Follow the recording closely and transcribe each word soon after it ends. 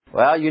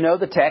Well, you know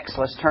the text.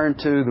 Let's turn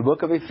to the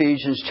book of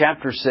Ephesians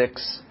chapter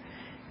 6,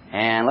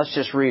 and let's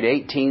just read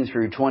 18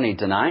 through 20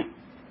 tonight.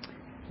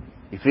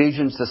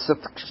 Ephesians, the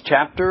 6th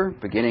chapter,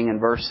 beginning in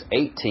verse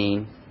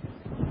 18.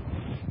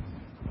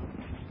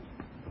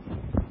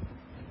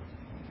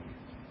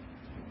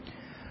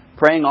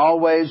 Praying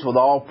always with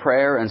all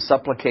prayer and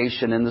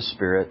supplication in the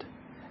Spirit,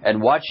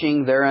 and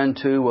watching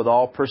thereunto with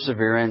all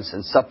perseverance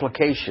and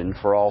supplication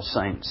for all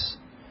saints,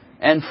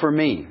 and for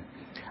me,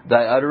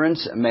 that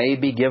utterance may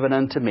be given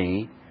unto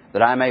me,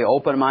 that I may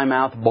open my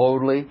mouth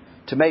boldly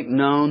to make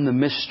known the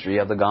mystery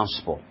of the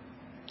gospel,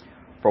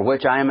 for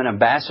which I am an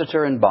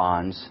ambassador in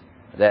bonds,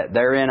 that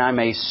therein I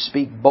may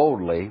speak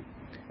boldly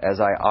as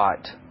I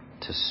ought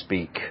to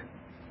speak.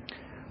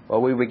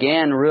 Well, we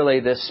began really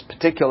this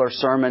particular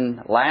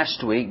sermon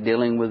last week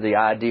dealing with the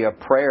idea of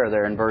prayer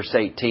there in verse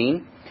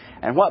 18.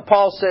 And what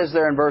Paul says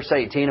there in verse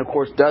 18, of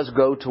course, does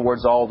go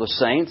towards all the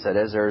saints. That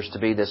is, there's to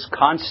be this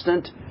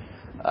constant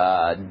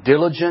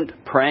diligent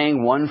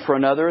praying one for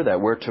another,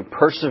 that we're to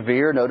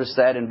persevere. Notice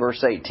that in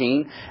verse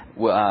 18,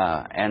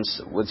 and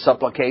with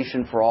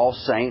supplication for all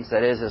saints.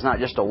 That is, it's not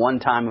just a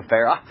one-time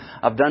affair.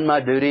 I've done my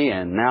duty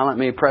and now let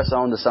me press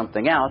on to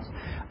something else.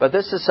 But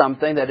this is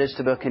something that is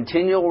to be a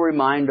continual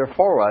reminder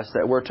for us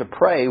that we're to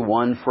pray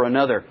one for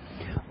another.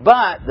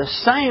 But the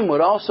same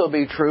would also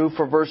be true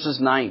for verses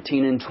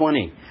 19 and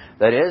 20.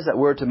 That is, that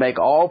we're to make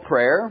all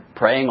prayer,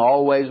 praying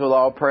always with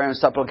all prayer and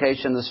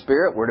supplication in the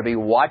Spirit. We're to be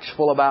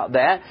watchful about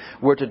that.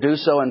 We're to do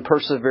so in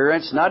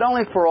perseverance, not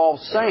only for all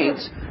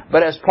saints,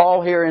 but as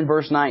Paul here in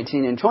verse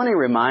 19 and 20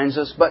 reminds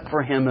us, but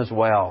for him as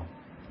well.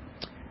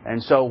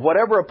 And so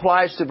whatever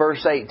applies to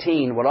verse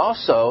 18 would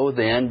also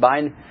then,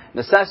 by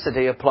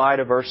necessity, apply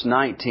to verse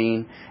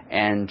 19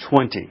 and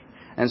 20.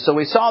 And so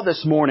we saw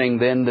this morning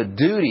then the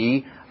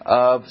duty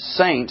of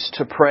saints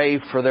to pray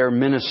for their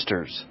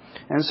ministers.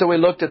 And so we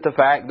looked at the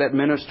fact that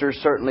ministers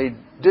certainly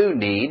do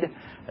need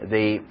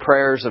the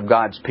prayers of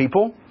God's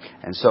people.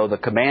 And so the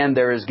command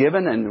there is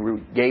given, and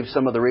we gave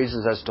some of the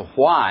reasons as to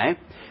why.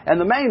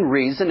 And the main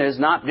reason is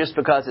not just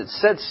because it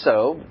said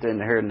so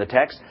here in the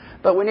text,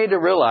 but we need to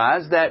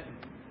realize that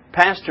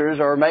pastors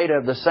are made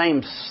of the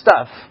same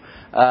stuff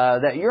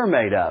that you're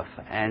made of.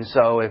 And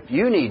so if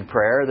you need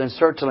prayer, then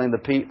certainly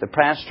the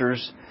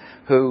pastors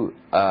who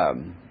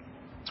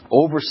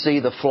oversee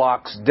the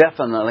flocks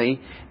definitely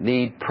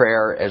need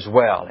prayer as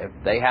well. If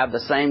they have the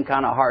same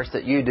kind of hearts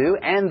that you do,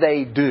 and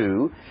they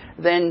do,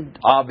 then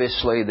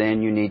obviously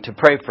then you need to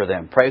pray for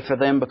them. Pray for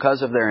them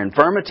because of their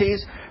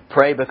infirmities.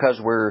 Pray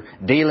because we're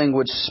dealing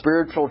with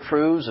spiritual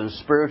truths and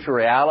spiritual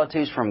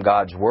realities from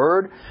God's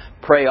Word.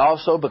 Pray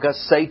also because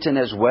Satan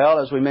as well,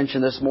 as we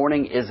mentioned this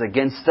morning, is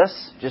against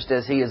us, just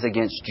as he is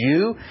against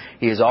you.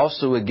 He is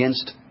also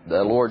against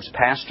the Lord's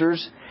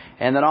pastors.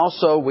 And then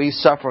also we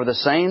suffer the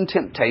same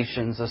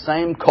temptations, the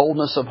same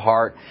coldness of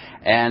heart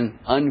and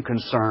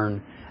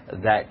unconcern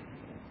that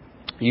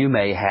you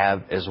may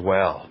have as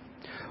well.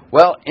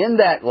 Well, in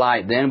that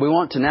light then, we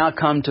want to now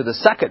come to the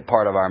second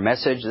part of our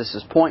message. This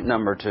is point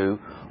number 2.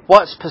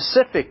 What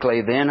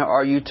specifically then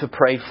are you to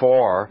pray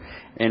for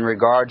in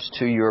regards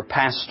to your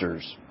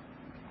pastors?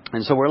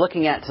 And so we're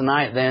looking at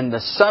tonight then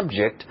the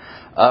subject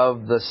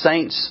of the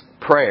saints'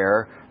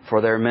 prayer for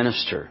their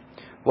minister.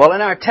 Well,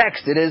 in our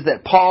text, it is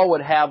that Paul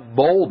would have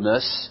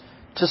boldness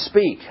to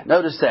speak.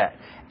 Notice that.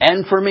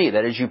 And for me,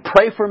 that is, you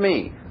pray for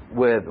me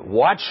with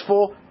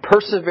watchful,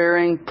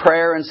 persevering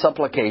prayer and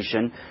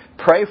supplication.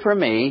 Pray for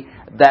me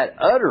that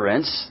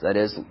utterance, that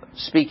is,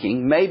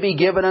 speaking, may be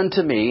given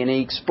unto me. And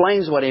he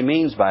explains what he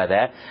means by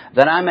that.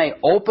 That I may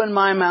open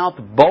my mouth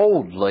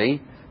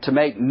boldly to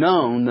make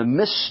known the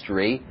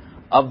mystery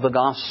of the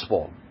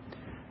gospel.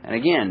 And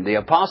again, the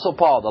Apostle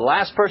Paul, the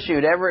last person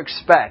you'd ever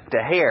expect to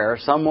hear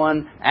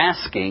someone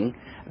asking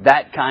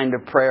that kind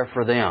of prayer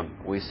for them.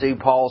 We see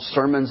Paul's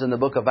sermons in the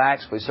book of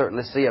Acts. We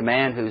certainly see a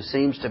man who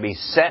seems to be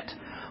set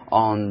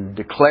on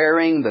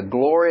declaring the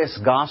glorious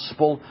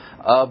gospel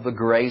of the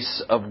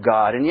grace of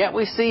God. And yet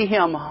we see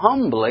him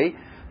humbly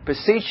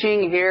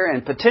beseeching here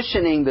and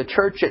petitioning the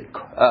church at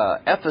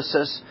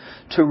Ephesus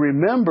to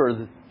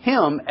remember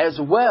him as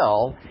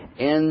well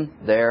in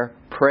their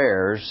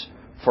prayers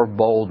for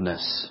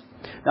boldness.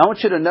 Now I want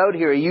you to note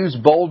here, he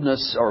used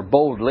boldness, or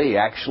boldly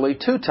actually,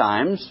 2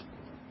 times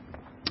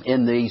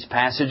in these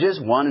passages.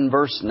 One in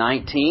verse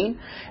 19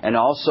 and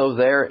also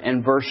there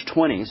in verse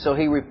 20. So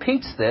he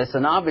repeats this,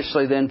 and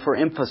obviously then for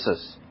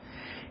emphasis.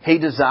 He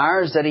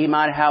desires that he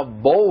might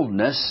have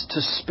boldness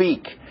to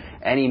speak.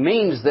 And he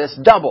means this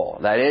double.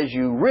 That is,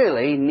 you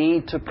really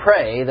need to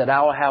pray that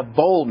I will have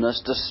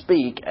boldness to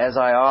speak as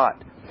I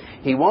ought.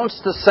 He wants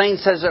the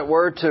saints, as it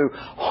were, to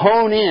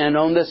hone in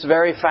on this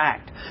very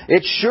fact.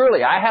 It's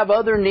surely, I have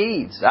other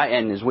needs.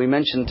 And as we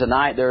mentioned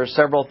tonight, there are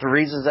several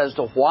reasons as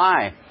to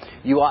why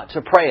you ought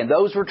to pray. And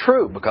those were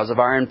true because of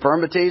our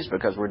infirmities,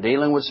 because we're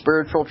dealing with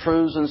spiritual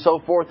truths and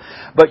so forth.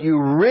 But he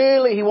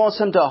wants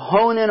them to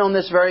hone in on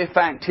this very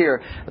fact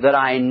here, that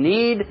I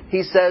need,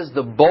 he says,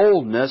 the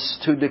boldness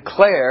to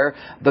declare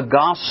the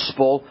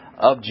gospel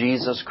of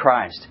Jesus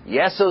Christ.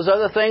 Yes, those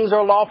other things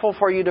are lawful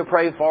for you to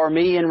pray for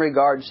me in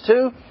regards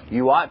to.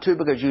 You ought to,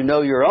 because you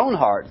know your own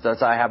heart.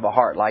 Thus I have a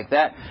heart like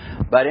that.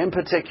 But in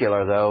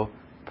particular, though,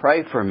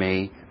 pray for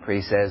me, for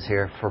he says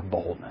here, for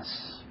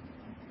boldness.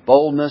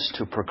 Boldness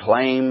to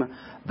proclaim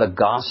the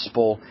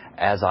gospel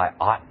as I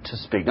ought to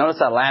speak. Notice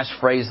that last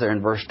phrase there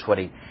in verse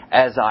 20.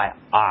 As I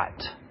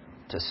ought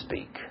to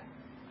speak.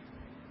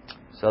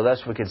 So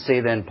thus we can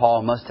see then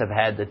Paul must have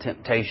had the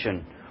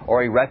temptation,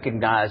 or he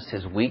recognized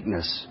his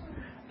weakness,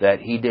 that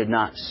he did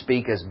not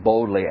speak as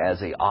boldly as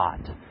he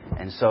ought.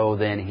 And so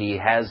then he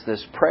has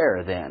this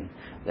prayer then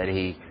that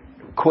he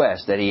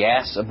requests, that he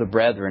asks of the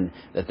brethren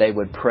that they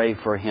would pray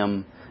for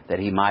him, that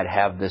he might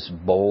have this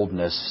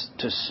boldness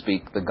to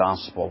speak the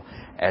gospel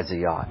as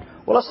he ought.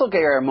 Well, let's look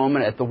here a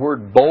moment at the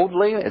word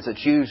boldly, as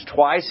it's used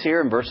twice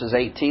here in verse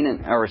 19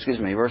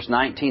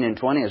 and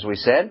 20, as we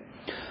said.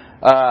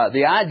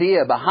 The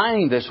idea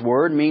behind this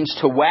word means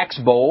to wax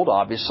bold,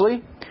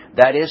 obviously.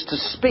 That is to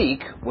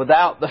speak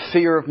without the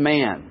fear of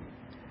man.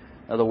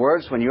 In other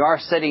words, when you are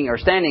standing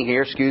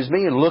here,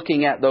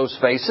 looking at those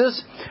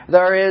faces,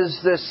 there is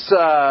this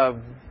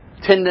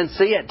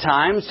tendency at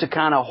times to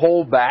kind of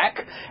hold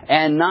back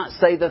and not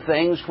say the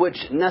things which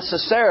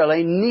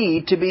necessarily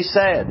need to be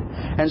said.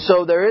 And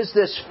so there is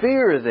this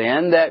fear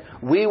then that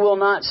we will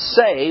not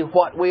say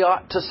what we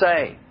ought to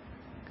say.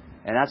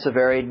 And that's a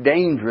very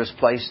dangerous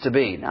place to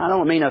be. Now, I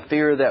don't mean a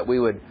fear that we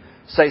would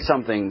say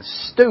something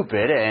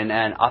stupid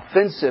and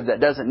offensive that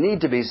doesn't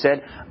need to be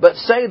said, but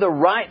say the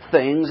right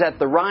things at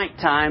the right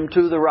time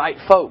to the right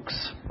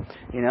folks.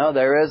 You know,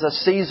 there is a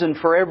season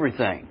for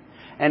everything.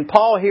 And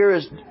Paul here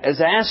is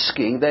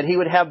asking that he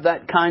would have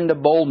that kind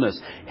of boldness.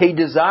 He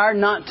desired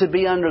not to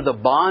be under the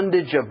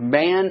bondage of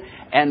man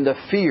and the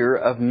fear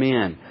of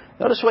men.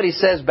 Notice what he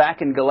says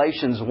back in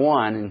Galatians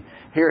 1. And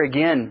here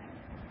again,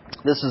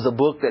 this is a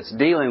book that's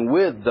dealing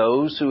with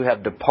those who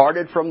have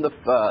departed from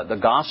the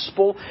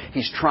gospel.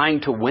 He's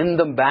trying to win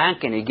them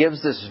back, and he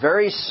gives this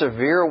very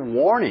severe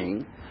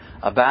warning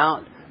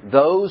about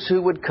those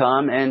who would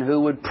come and who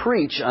would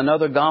preach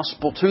another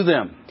gospel to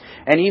them.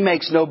 And he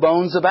makes no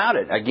bones about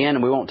it.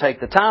 Again, we won't take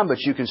the time, but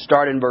you can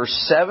start in verse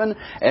 7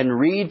 and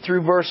read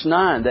through verse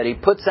 9, that he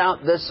puts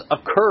out this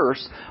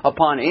curse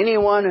upon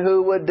anyone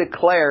who would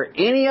declare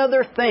any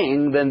other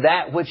thing than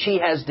that which he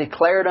has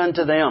declared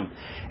unto them.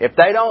 If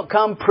they don't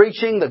come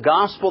preaching the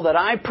gospel that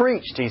I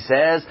preached, he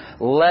says,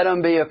 let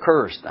them be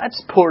accursed.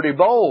 That's pretty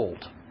bold.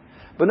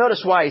 But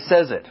notice why he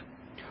says it.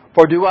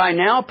 For do I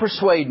now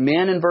persuade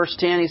men, in verse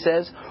 10 he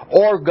says,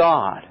 or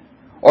God?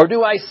 Or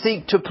do I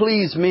seek to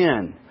please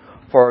men?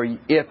 For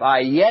if I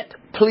yet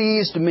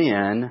pleased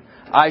men,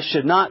 I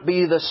should not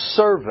be the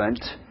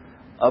servant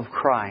of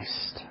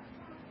Christ.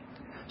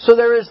 So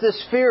there is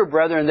this fear,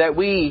 brethren, that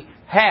we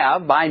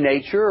have by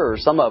nature, or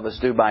some of us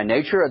do by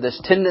nature, this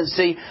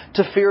tendency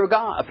to fear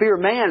God, fear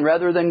man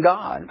rather than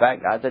God. In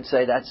fact, I would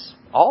say that's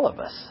all of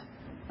us.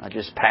 Not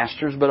just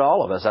pastors, but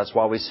all of us. That's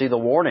why we see the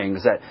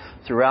warnings that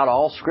throughout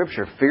all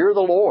Scripture, fear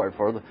the Lord,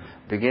 for the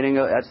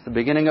that's the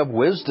beginning of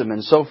wisdom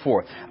and so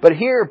forth. But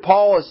here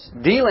Paul is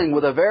dealing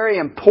with a very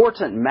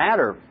important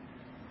matter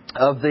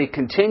of the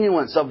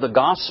continuance of the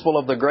gospel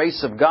of the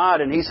grace of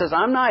God. And he says,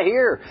 I'm not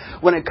here.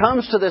 When it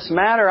comes to this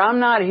matter, I'm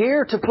not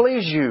here to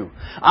please you.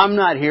 I'm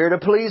not here to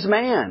please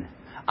man.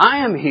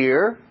 I am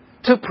here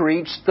to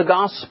preach the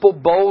gospel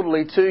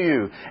boldly to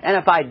you. And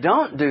if I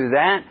don't do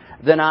that,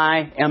 then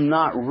I am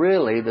not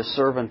really the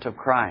servant of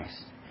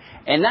Christ.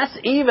 And that's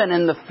even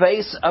in the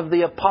face of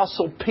the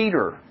Apostle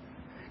Peter.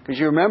 Because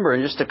you remember,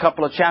 in just a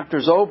couple of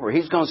chapters over,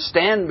 he's going to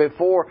stand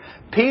before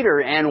Peter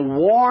and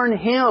warn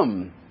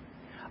him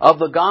of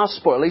the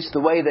gospel, at least the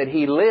way that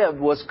he lived,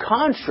 was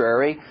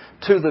contrary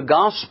to the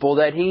gospel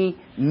that he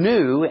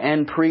knew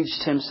and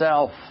preached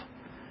himself.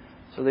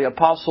 So the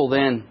apostle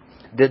then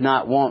did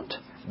not want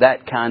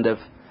that kind of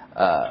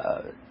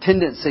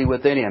tendency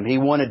within him. He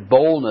wanted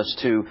boldness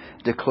to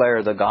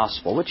declare the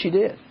gospel, which he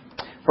did.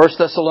 1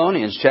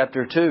 Thessalonians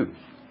chapter 2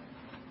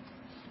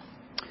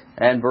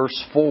 and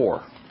verse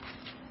 4.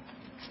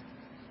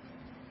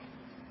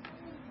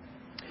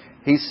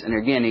 He's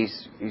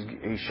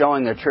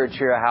showing the church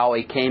here how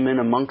he came in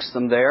amongst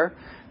them there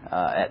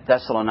at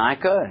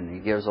Thessalonica, and he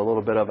gives a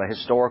little bit of a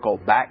historical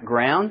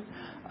background,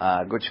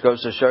 which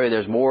goes to show you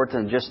there's more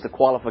than just the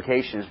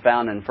qualifications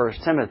found in 1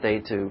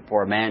 Timothy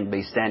for a man to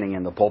be standing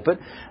in the pulpit.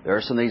 There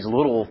are some of these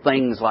little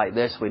things like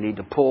this we need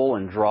to pull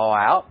and draw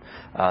out.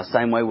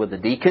 Same way with the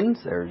deacons.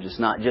 They're just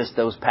not just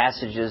those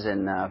passages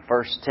in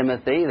 1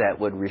 Timothy that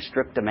would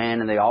restrict a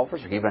man in the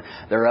office.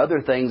 There are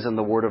other things in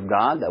the Word of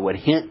God that would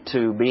hint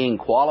to being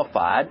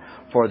qualified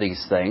for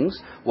these things.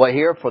 Well,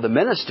 here for the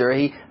minister,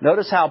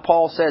 notice how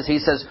Paul says, he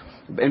says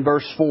in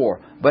verse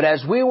 4, but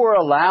as we were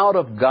allowed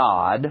of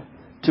God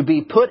to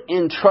be put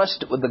in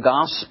trust with the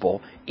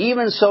gospel,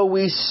 even so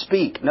we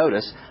speak,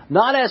 notice,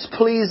 not as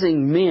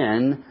pleasing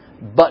men,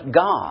 but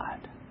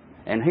God.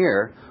 And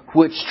here,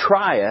 which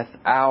trieth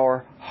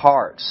our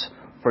hearts.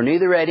 For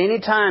neither at any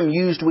time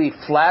used we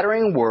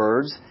flattering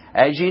words,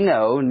 as ye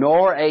know,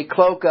 nor a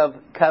cloak of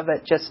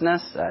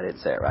covetousness. I didn't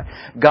say it right.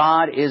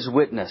 God is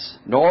witness.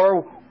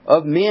 Nor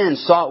of men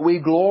sought we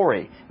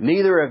glory,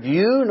 neither of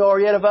you nor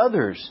yet of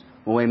others,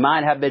 when we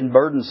might have been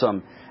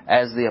burdensome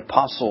as the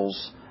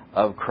apostles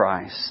of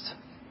Christ.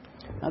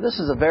 Now this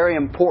is a very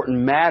important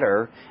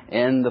matter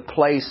in the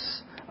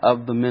place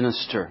of the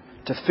minister.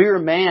 To fear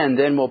man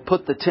then will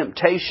put the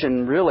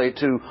temptation really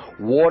to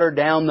water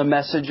down the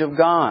message of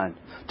God,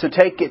 to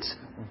take its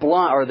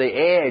blunt or the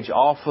edge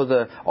off of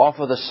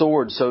the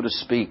sword, so to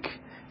speak,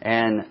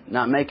 and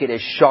not make it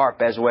as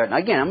sharp as wet.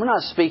 Again, I'm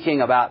not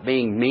speaking about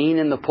being mean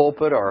in the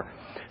pulpit or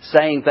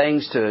saying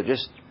things to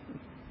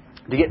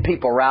get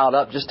people riled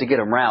up just to get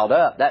them riled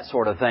up, that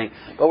sort of thing.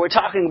 But we're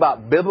talking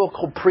about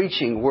biblical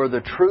preaching where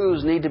the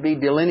truths need to be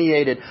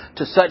delineated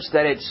to such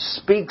that it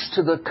speaks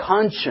to the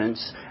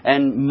conscience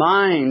and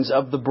minds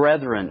of the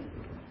brethren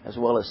as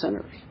well as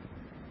sinners.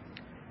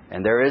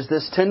 And there is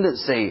this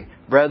tendency,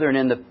 brethren,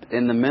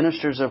 in the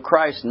ministers of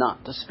Christ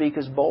not to speak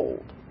as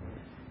bold.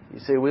 You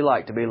see, we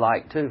like to be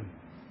liked too,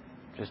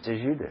 just as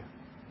you do.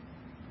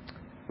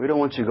 We don't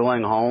want you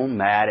going home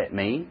mad at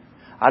me.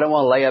 I don't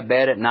want to lay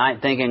abed at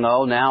night thinking,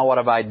 oh, now what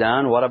have I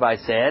done? What have I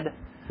said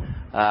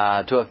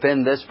to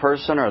offend this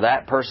person or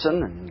that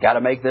person? And got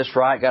to make this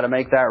right, got to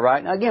make that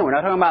right. Now, again, we're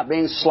not talking about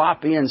being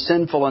sloppy and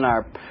sinful in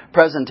our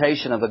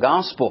presentation of the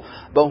gospel.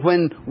 But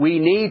when we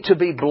need to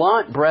be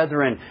blunt,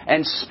 brethren,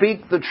 and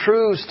speak the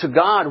truths to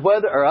God,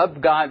 or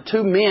of God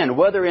to men,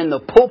 whether in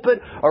the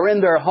pulpit or in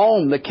their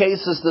home, the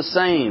case is the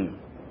same.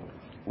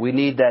 We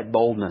need that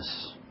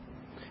boldness.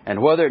 And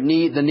whether the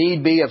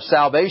need be of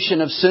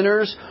salvation of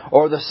sinners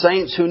or the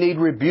saints who need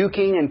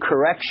rebuking and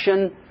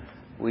correction,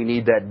 we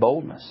need that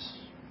boldness.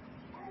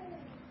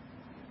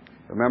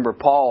 Remember,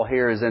 Paul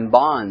here is in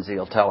bonds,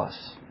 he'll tell us.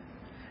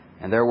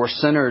 And there were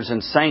sinners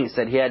and saints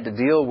that he had to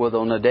deal with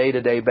on a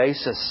day-to-day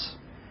basis.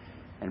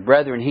 And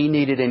brethren, he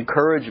needed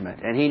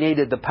encouragement. And he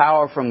needed the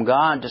power from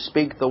God to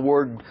speak the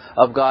Word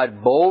of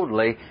God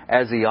boldly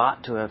as he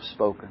ought to have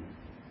spoken.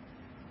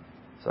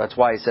 So that's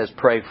why he says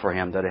pray for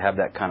him, that he have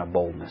that kind of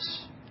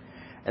boldness.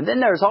 And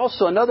then there's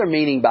also another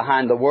meaning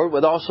behind the word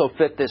would also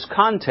fit this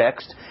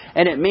context,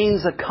 and it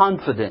means a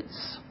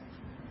confidence.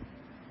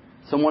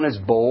 Someone who's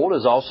bold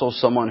is also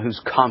someone who's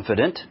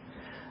confident.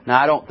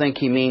 Now, I don't think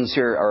he means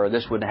here, or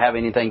this would have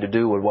anything to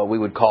do with what we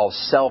would call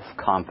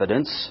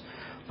self-confidence.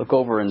 Look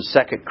over in 2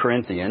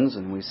 Corinthians,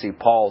 and we see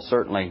Paul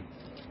certainly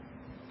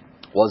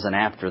wasn't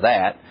after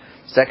that.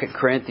 2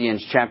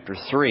 Corinthians chapter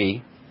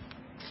 3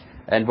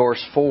 and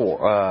verse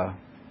 4.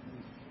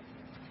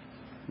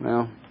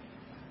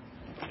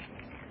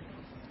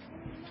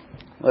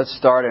 Let's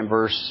start in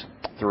verse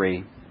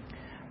 3.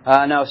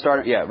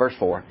 Verse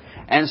 4.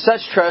 And such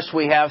trust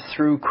we have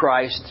through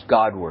Christ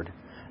Godward.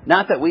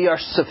 Not that we are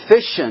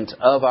sufficient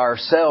of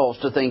ourselves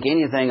to think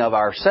anything of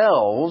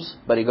ourselves,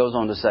 but he goes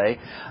on to say,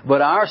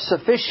 but our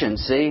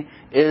sufficiency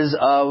is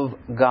of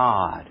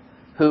God,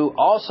 who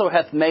also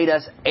hath made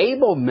us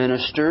able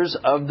ministers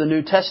of the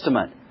New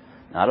Testament.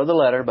 Not of the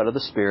letter, but of the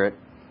Spirit.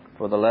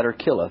 For the letter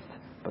killeth,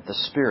 but the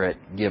Spirit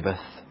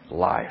giveth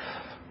life.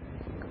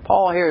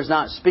 Paul here is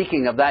not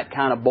speaking of that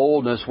kind of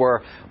boldness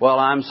where, well,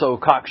 I'm so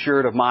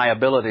cocksured of my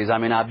abilities. I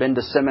mean, I've been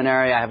to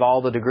seminary. I have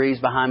all the degrees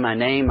behind my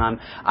name.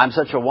 I'm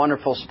such a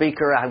wonderful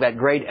speaker. I've got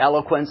great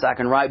eloquence. I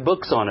can write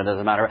books on it, as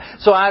a matter of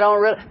fact. So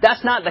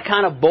that's not the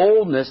kind of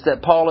boldness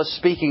that Paul is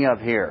speaking of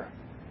here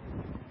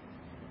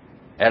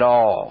at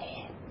all.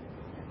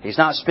 He's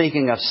not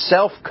speaking of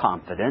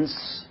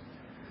self-confidence,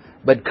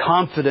 but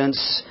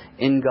confidence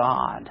in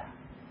God.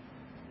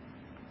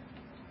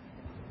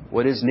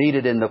 What is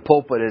needed in the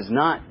pulpit is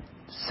not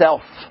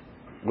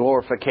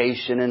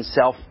self-glorification and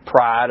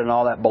self-pride and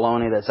all that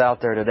baloney that's out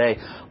there today.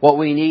 What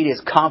we need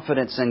is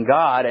confidence in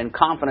God and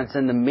confidence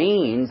in the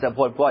means of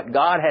what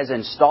God has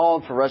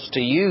installed for us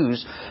to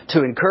use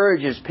to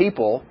encourage His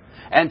people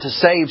and to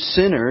save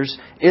sinners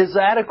is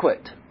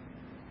adequate.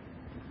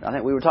 I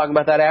think we were talking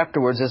about that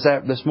afterwards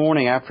this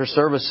morning after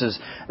services,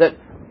 that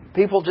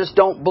people just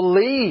don't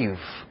believe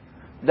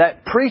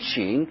that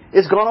preaching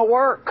is going to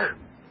work.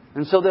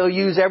 And so they'll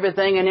use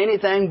everything and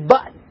anything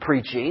but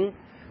preaching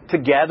to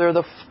gather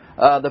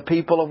the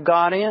people of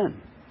God in.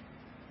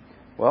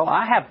 Well,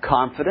 I have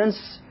confidence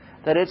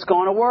that it's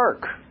going to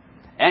work.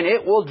 And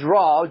it will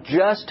draw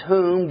just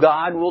whom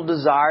God will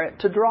desire it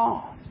to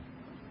draw.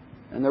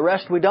 And the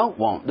rest we don't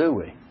want, do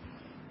we?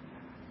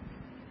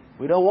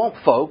 We don't want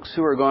folks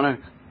who are going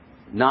to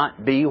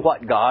not be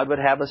what God would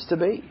have us to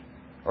be,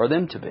 or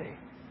them to be.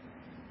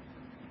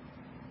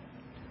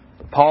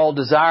 Paul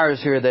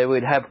desires here that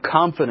we'd have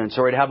confidence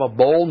or we'd have a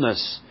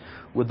boldness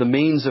with the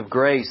means of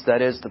grace,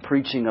 that is the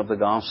preaching of the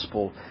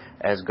gospel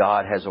as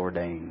God has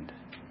ordained.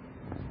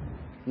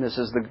 And this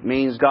is the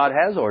means God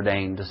has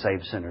ordained to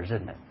save sinners,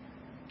 isn't it?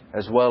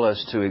 As well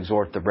as to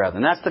exhort the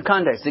brethren. That's the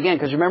context. Again,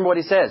 because remember what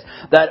he says.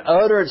 That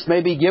utterance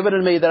may be given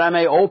to me that I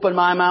may open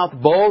my mouth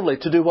boldly.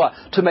 To do what?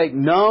 To make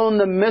known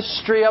the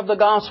mystery of the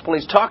gospel.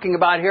 He's talking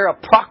about here a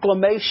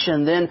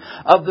proclamation then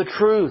of the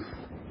truth.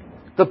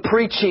 The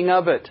preaching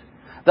of it.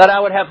 That I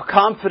would have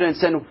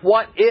confidence in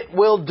what it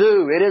will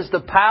do. It is the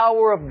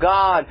power of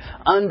God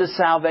unto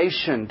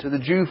salvation, to the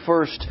Jew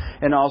first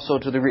and also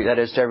to the Greek. That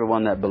is, to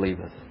everyone that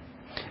believeth.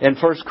 In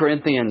 1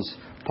 Corinthians,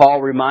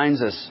 Paul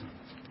reminds us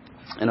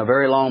in a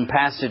very long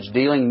passage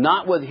dealing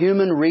not with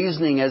human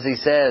reasoning, as he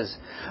says,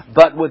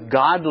 but with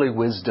godly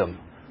wisdom,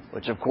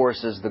 which of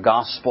course is the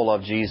gospel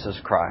of Jesus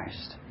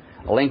Christ.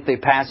 A lengthy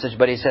passage,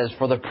 but he says,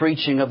 for the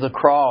preaching of the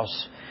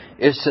cross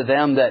is to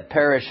them that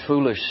perish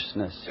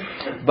foolishness,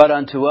 but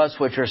unto us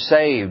which are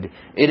saved,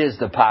 it is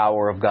the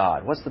power of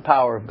God. What's the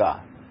power of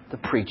God? The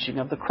preaching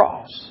of the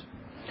cross.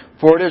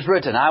 For it is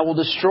written, I will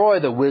destroy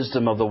the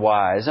wisdom of the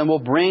wise, and will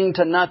bring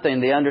to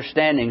nothing the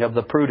understanding of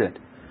the prudent.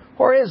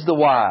 Where is the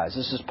wise?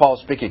 This is Paul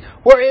speaking.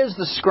 Where is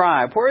the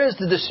scribe? Where is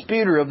the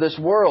disputer of this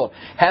world?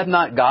 Hath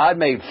not God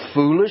made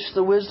foolish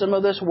the wisdom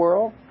of this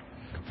world?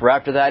 For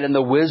after that, in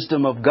the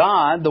wisdom of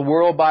God, the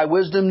world by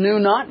wisdom knew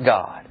not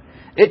God.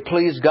 It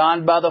pleased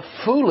God by the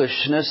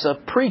foolishness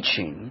of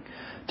preaching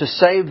to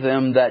save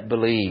them that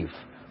believe.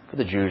 For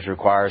the Jews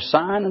require a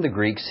sign, and the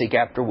Greeks seek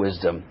after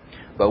wisdom.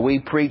 But we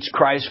preach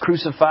Christ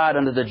crucified,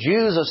 unto the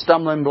Jews a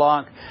stumbling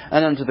block,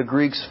 and unto the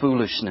Greeks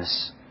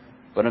foolishness.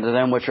 But unto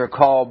them which are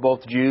called,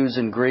 both Jews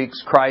and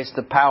Greeks, Christ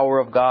the power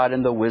of God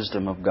and the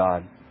wisdom of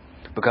God.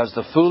 Because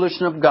the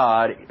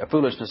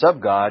foolishness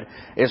of God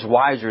is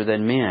wiser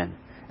than men,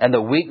 and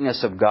the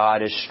weakness of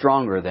God is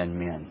stronger than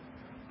men.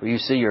 For you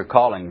see your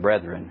calling,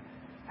 brethren,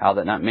 how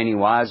that not many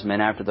wise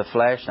men after the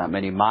flesh, not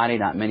many mighty,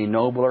 not many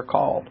noble are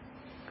called.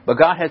 But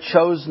God hath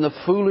chosen the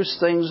foolish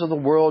things of the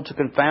world to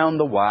confound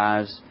the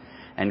wise,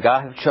 and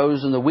God hath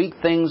chosen the weak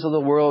things of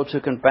the world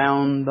to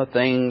confound the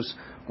things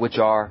which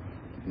are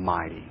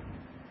mighty.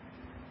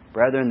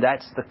 Brethren,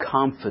 that's the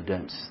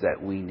confidence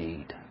that we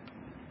need.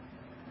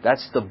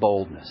 That's the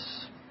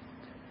boldness.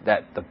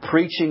 That the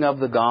preaching of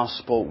the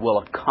gospel will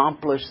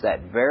accomplish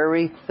that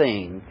very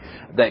thing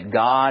that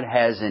God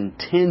has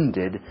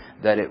intended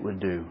that it would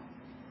do.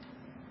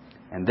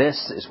 And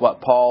this is what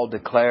Paul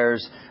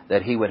declares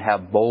that he would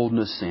have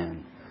boldness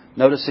in.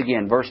 Notice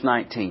again, verse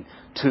 19.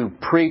 To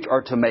preach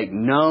or to make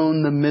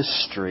known the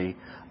mystery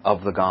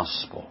of the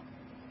gospel.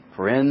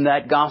 For in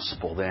that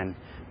gospel, then,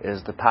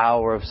 is the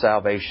power of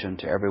salvation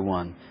to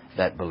everyone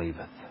that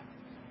believeth.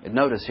 And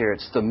notice here,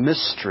 it's the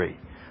mystery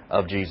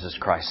of Jesus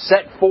Christ,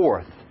 set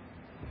forth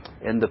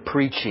in the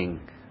preaching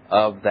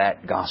of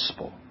that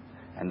gospel.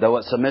 And though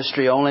it's a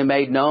mystery only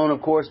made known,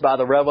 of course, by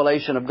the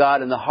revelation of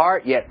God in the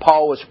heart, yet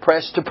Paul was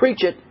pressed to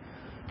preach it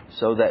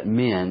so that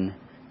men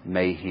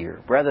may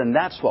hear. Brethren,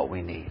 that's what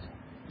we need.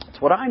 That's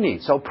what I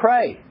need. So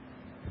pray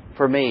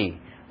for me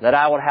that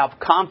I would have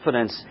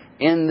confidence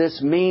in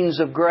this means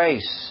of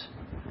grace,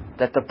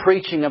 that the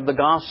preaching of the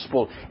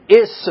gospel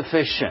is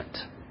sufficient,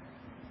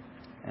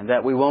 and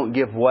that we won't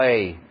give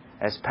way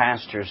as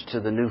pastors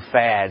to the new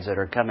fads that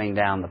are coming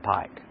down the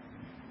pike.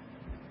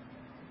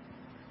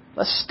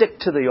 Let's stick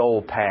to the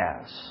old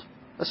paths.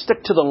 Let's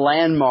stick to the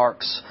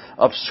landmarks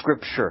of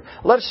Scripture.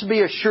 Let's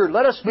be assured,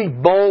 let us be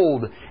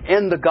bold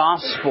in the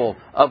gospel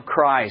of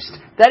Christ,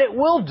 that it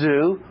will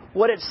do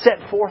what it's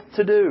set forth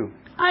to do.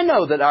 I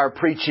know that our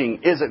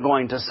preaching isn't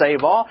going to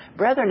save all.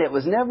 Brethren, it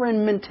was never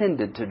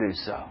intended to do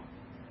so.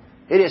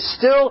 It is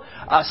still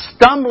a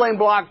stumbling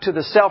block to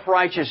the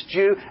self-righteous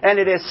Jew, and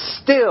it is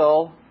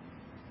still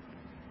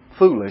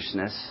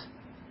foolishness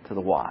to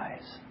the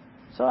wise.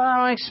 So I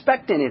don't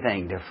expect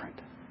anything different.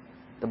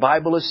 The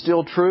Bible is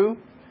still true,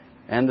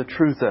 and the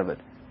truth of it,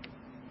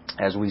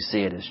 as we see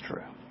it, is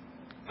true.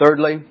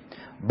 Thirdly,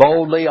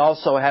 boldly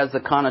also has the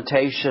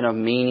connotation of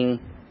meaning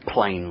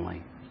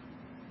plainly.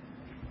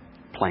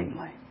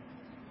 Plainly.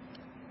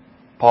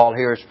 Paul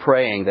here is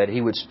praying that he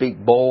would speak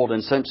bold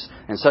in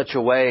such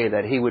a way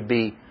that he would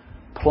be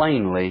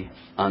plainly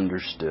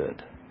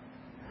understood.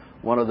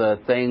 One of the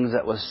things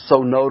that was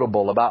so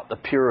notable about the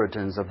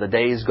Puritans of the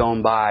days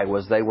gone by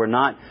was they were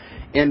not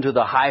into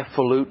the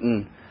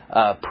highfalutin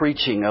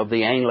preaching of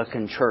the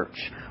Anglican Church,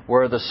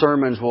 where the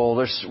sermons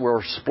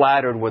were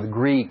splattered with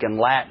Greek and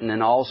Latin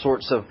and all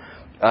sorts of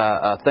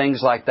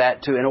things like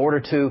that, in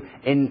order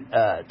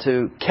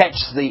to catch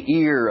the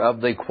ear of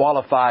the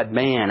qualified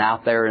man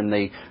out there in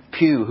the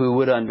pew who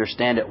would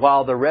understand it,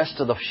 while the rest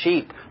of the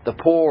sheep, the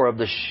poor of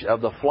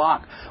the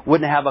flock,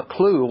 wouldn't have a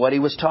clue what he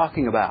was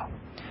talking about.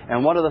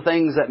 And one of the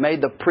things that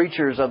made the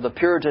preachers of the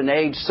Puritan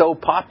age so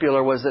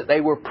popular was that they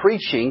were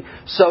preaching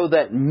so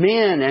that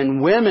men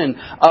and women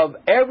of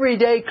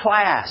everyday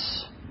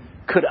class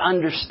could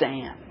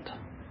understand.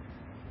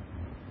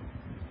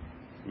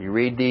 You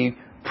read the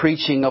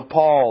preaching of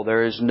Paul,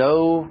 there is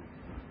no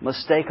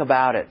mistake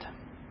about it.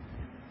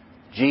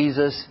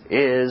 Jesus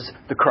is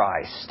the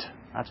Christ.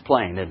 That's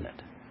plain, isn't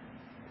it?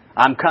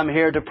 I'm come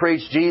here to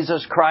preach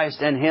Jesus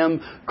Christ and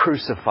Him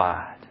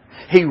crucified.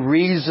 He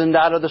reasoned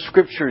out of the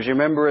Scriptures. You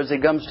remember as he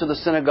comes to the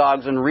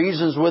synagogues and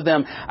reasons with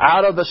them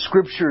out of the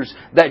Scriptures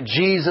that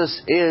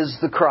Jesus is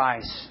the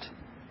Christ.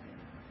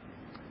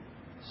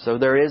 So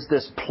there is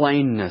this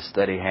plainness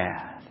that he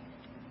had.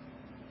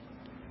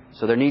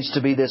 So there needs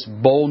to be this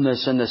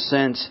boldness in the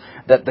sense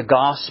that the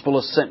gospel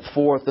is sent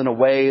forth in a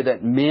way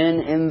that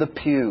men in the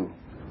pew,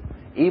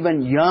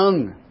 even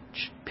young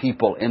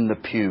people in the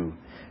pew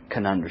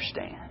can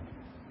understand.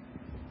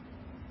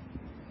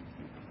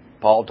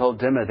 Paul told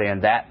Timothy,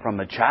 "And that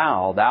from a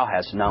child thou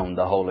hast known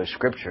the Holy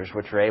Scriptures,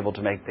 which are able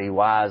to make thee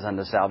wise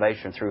unto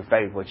salvation through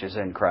faith which is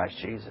in Christ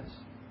Jesus."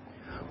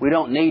 We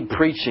don't need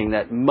preaching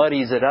that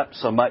muddies it up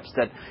so much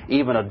that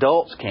even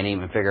adults can't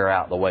even figure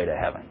out the way to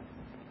heaven,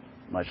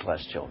 much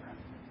less children.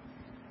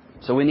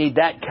 So we need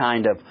that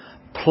kind of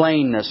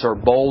plainness or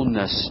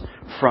boldness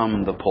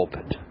from the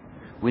pulpit.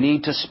 We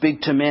need to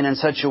speak to men in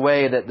such a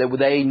way that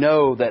they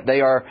know that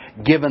they are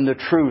given the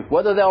truth,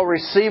 whether they'll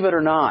receive it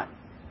or not.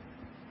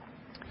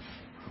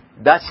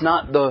 That's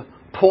not the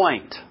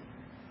point.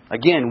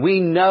 Again,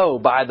 we know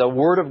by the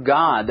Word of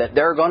God that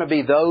there are going to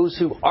be those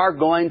who are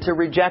going to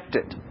reject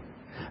it.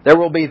 There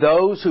will be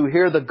those who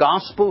hear the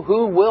gospel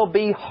who will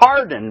be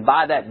hardened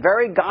by that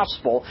very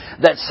gospel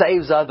that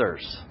saves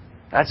others.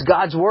 That's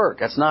God's work.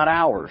 That's not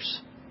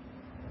ours.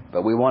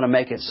 But we want to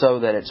make it so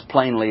that it's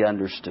plainly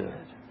understood.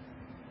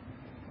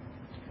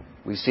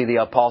 We see the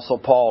Apostle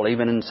Paul,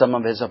 even in some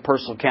of his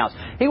personal accounts.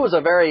 He was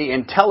a very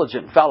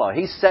intelligent fellow.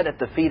 He sat at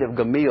the feet of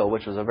Gamaliel,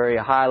 which was a very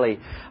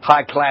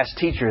high-class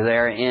teacher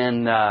there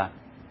in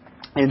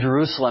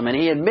Jerusalem. And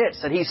he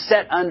admits that he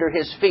sat under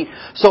his feet.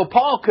 So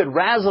Paul could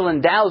razzle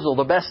and dazzle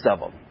the best of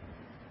them.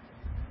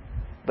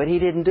 But he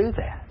didn't do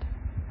that.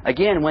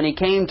 Again, when he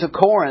came to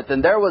Corinth,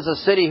 and there was a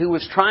city who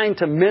was trying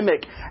to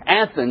mimic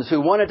Athens,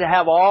 who wanted to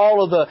have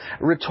all of the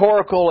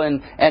rhetorical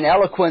and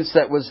eloquence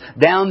that was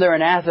down there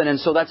in Athens. And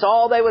so that's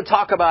all they would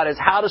talk about, is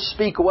how to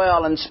speak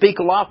well and speak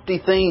lofty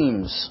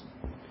themes.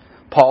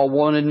 Paul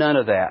wanted none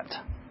of that.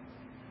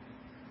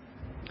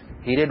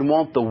 He didn't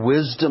want the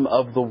wisdom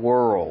of the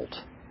world,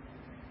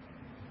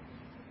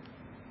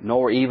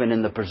 nor even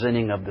in the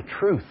presenting of the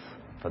truth,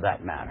 for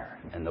that matter,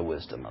 in the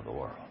wisdom of the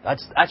world.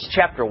 That's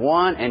chapter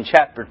 1 and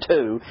chapter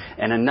 2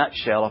 in a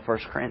nutshell of 1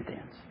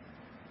 Corinthians.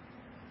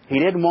 He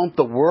didn't want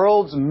the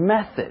world's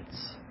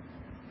methods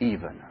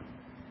even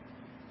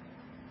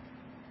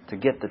to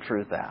get the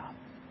truth out.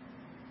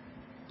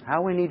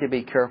 How we need to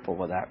be careful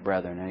with that,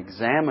 brethren, and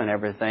examine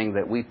everything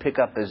that we pick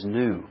up as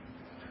new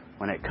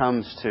when it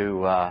comes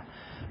to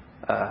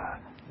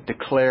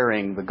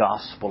declaring the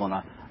gospel in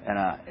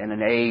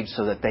an age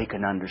so that they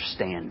can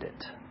understand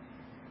it.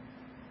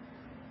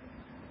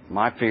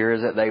 My fear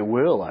is that they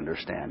will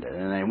understand it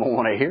and they won't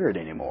want to hear it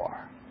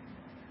anymore.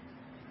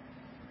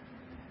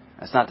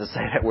 That's not to say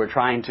that we're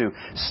trying to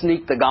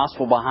sneak the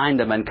gospel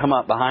behind them and come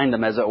up behind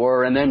them, as it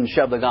were, and then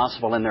shove the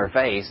gospel in their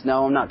face.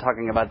 No, I'm not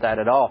talking about that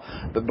at all.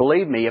 But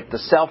believe me, if the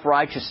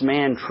self-righteous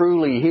man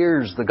truly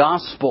hears the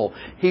gospel,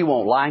 he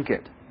won't like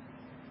it.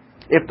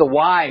 If the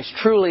wise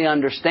truly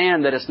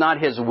understand that it's not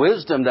his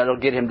wisdom that will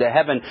get him to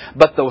heaven,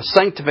 but the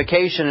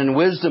sanctification and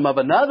wisdom of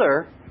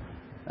another,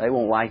 they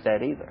won't like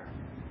that either.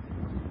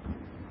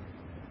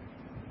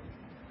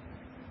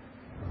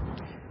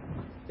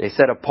 They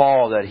said of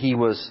Paul that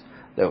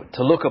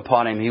to look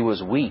upon him, he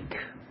was weak,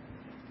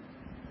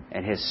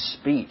 and his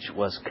speech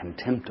was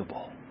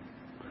contemptible.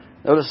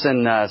 Notice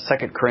in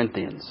 2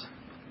 Corinthians,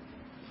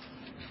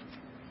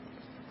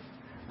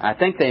 I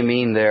think they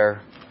mean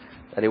there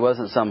that he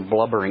wasn't some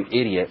blubbering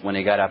idiot when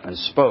he got up and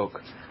spoke,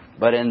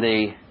 but in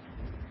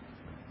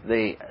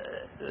the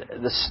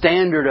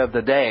standard of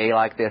the day,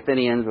 like the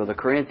Athenians or the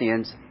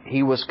Corinthians,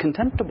 he was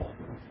contemptible.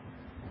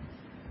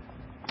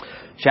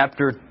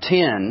 Chapter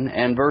 10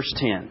 and verse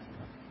 10.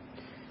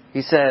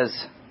 He says,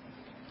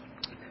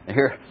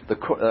 here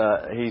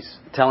he's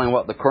telling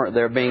what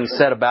they're being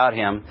said about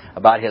him,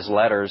 about his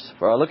letters.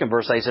 Look in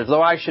verse 8. He says,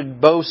 "Though I should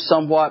boast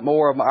somewhat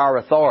more of our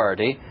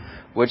authority,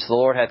 which the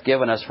Lord hath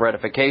given us for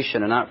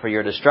edification and not for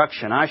your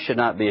destruction, I should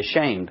not be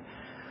ashamed,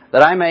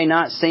 that I may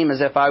not seem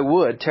as if I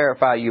would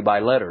terrify you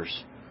by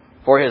letters.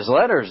 For his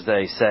letters,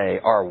 they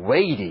say, are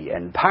weighty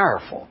and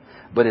powerful,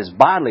 but his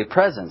bodily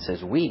presence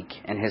is weak,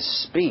 and his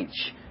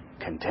speech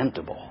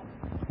contemptible."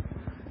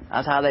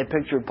 That's how they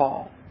pictured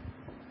Paul.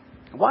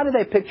 Why did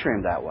they picture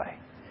him that way?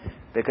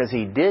 Because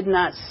he did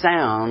not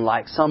sound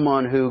like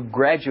someone who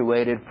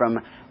graduated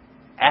from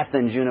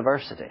Athens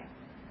University.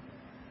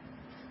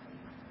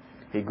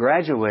 He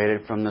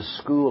graduated from the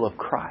school of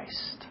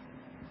Christ,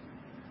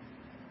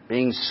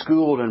 being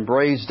schooled and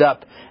braised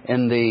up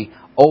in the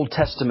Old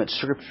Testament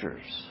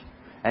Scriptures,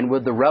 and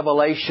with the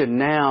revelation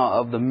now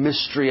of the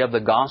mystery of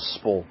the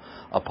gospel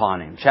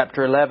upon him.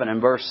 Chapter 11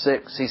 and verse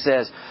 6, he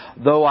says,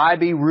 "Though I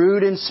be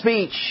rude in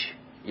speech,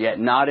 yet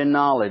not in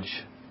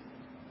knowledge."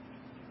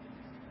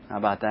 How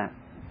about that?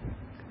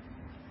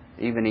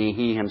 Even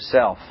he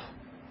himself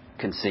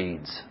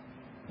concedes,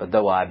 "But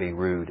though I be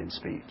rude in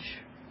speech,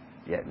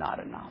 yet not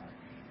in knowledge."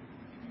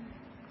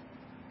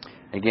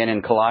 Again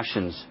in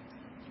Colossians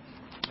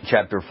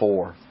chapter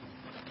 4.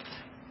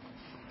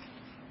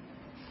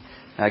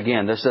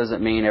 Again, this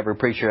doesn't mean every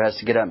preacher has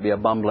to get up and be a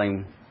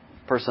bumbling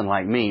person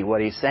like me.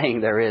 What he's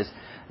saying there is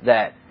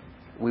that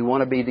we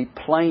want to be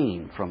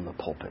plain from the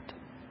pulpit.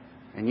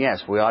 And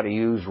yes, we ought to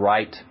use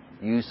right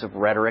use of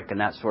rhetoric and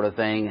that sort of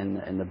thing,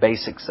 and the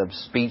basics of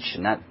speech,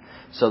 and that,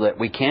 so that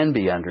we can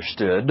be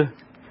understood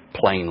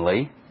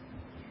plainly.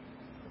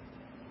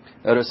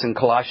 Notice in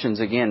Colossians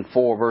again,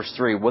 4 verse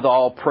 3,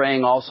 withal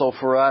praying also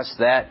for us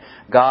that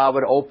God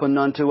would open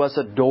unto us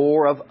a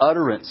door of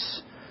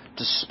utterance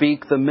to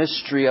speak the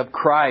mystery of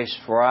Christ,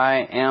 for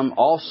I am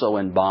also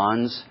in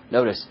bonds.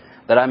 Notice,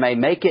 that I may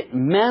make it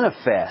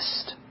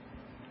manifest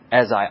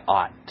as I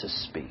ought to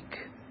speak.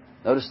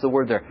 Notice the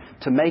word there,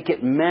 to make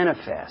it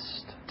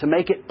manifest, to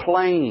make it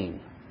plain,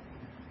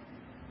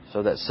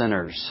 so that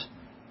sinners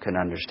can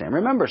understand.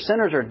 Remember,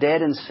 sinners are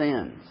dead in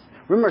sin.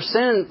 Remember,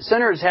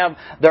 sinners have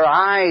their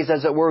eyes,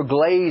 as it were,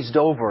 glazed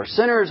over.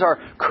 Sinners are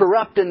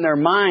corrupt in their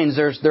minds.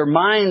 Their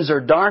minds are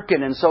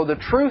darkened. And so the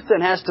truth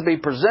then has to be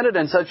presented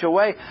in such a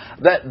way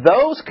that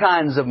those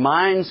kinds of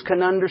minds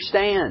can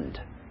understand.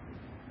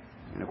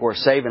 And of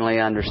course, savingly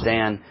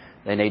understand,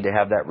 they need to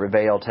have that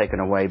veil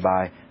taken away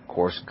by, of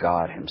course,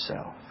 God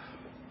Himself.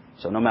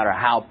 So no matter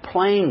how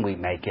plain we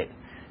make it,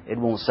 it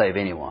won't save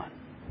anyone.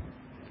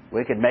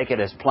 We could make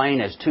it as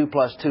plain as 2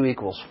 plus 2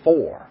 equals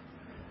 4.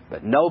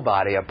 But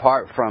nobody,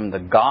 apart from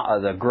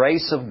the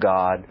grace of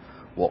God,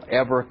 will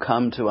ever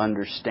come to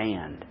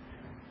understand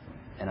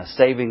in a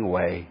saving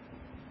way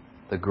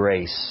the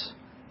grace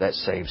that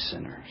saves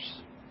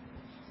sinners.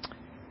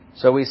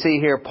 So we see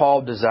here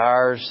Paul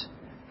desires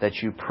that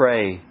you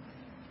pray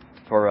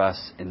for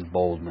us in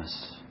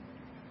boldness.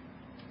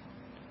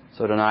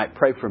 So tonight,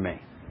 pray for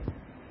me.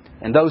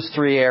 In those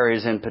 3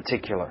 areas in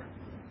particular.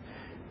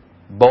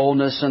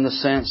 Boldness in the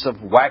sense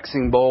of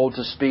waxing bold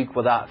to speak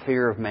without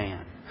fear of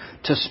man.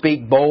 To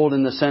speak bold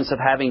in the sense of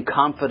having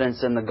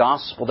confidence in the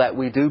gospel that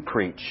we do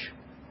preach.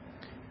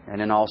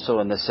 And then also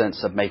in the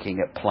sense of making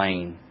it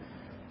plain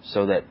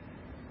so that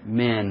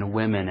men,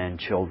 women, and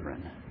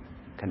children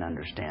can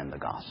understand the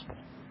gospel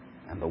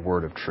and the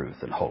word of truth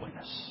and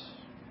holiness.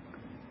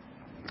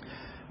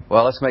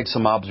 Well, let's make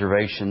some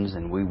observations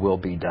and we will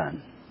be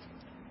done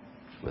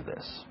with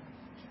this.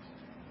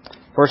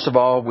 First of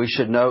all, we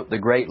should note the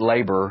great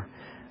labor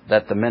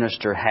that the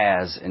minister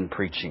has in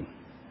preaching.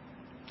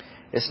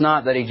 It's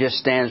not that he just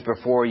stands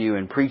before you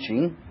in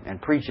preaching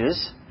and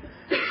preaches,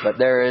 but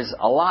there is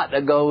a lot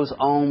that goes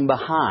on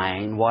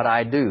behind what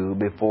I do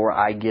before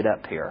I get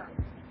up here.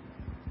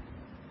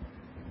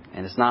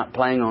 And it's not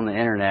playing on the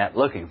internet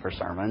looking for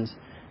sermons.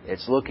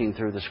 It's looking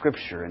through the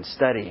Scripture and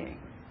studying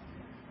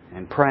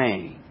and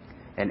praying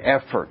and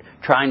effort,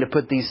 trying to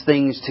put these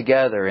things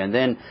together and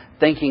then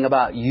thinking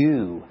about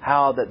you,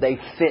 how that they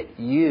fit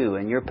you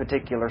in your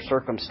particular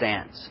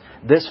circumstance,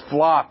 this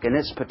flock in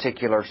its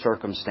particular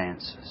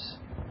circumstances.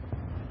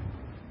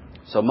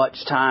 So much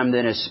time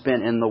then is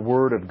spent in the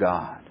Word of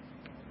God.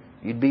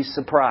 You'd be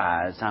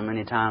surprised how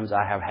many times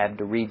I have had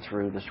to read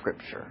through the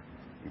Scripture.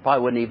 You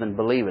probably wouldn't even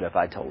believe it if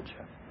I told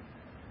you.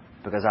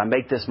 Because I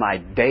make this my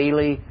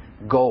daily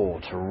goal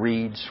to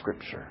read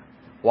Scripture.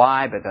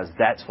 Why? Because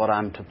that's what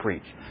I'm to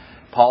preach.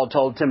 Paul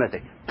told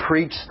Timothy,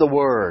 preach the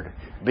Word.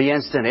 Be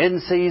instant in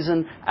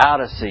season,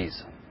 out of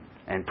season.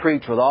 And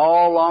preach with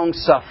all long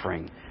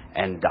suffering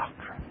and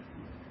doctrine.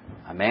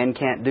 A man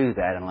can't do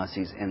that unless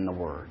he's in the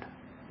Word.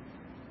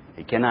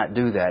 He cannot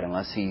do that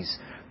unless he's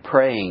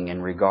praying in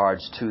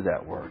regards to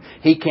that Word.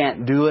 He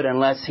can't do it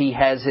unless he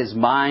has his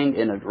mind,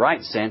 in a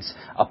right sense,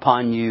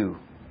 upon you.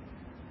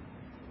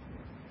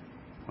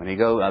 When you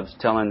go, I was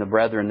telling the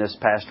brethren this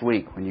past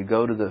week, when you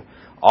go to the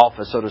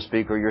office, so to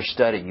speak, or your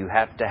study, you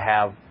have to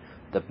have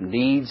the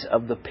needs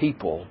of the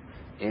people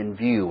in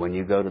view when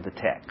you go to the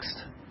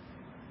text.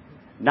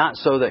 Not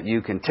so that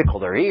you can tickle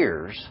their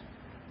ears,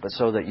 but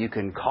so that you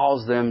can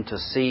cause them to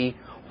see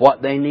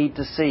what they need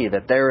to see.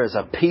 That there is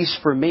a peace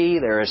for me,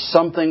 there is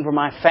something for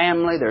my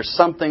family, there's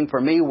something for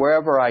me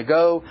wherever I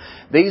go.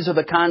 These are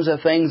the kinds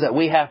of things that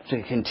we have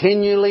to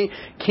continually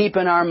keep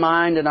in our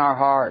mind and our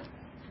heart.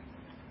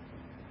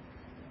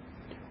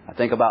 I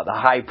think about the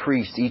high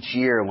priest each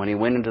year when he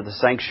went into the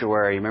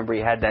sanctuary. Remember, he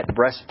had that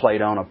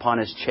breastplate on upon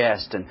his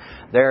chest, and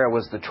there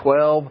was the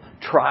 12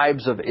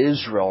 tribes of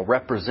Israel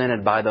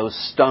represented by those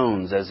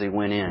stones as he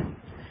went in.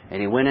 And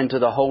he went into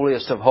the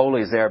holiest of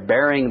holies there,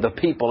 bearing the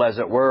people, as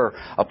it were,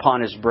 upon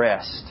his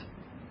breast.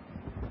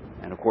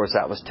 And of course,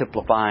 that was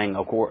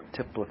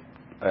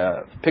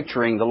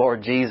picturing the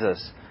Lord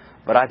Jesus.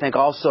 But I think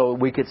also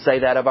we could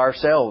say that of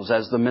ourselves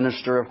as the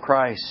minister of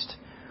Christ.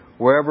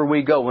 Wherever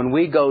we go, when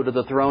we go to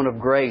the throne of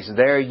grace,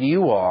 there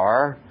you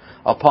are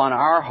upon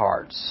our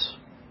hearts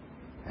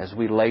as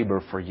we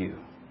labor for you.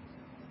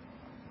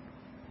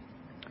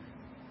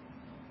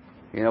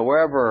 You know,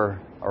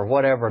 wherever or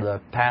whatever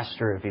the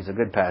pastor, if he's a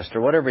good pastor,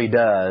 whatever he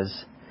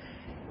does,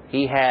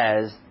 he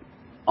has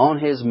on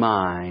his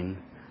mind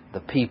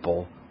the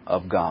people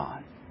of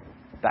God.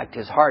 In fact,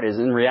 his heart is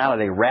in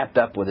reality wrapped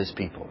up with his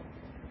people.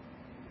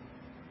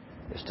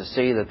 It's to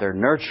see that they're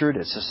nurtured.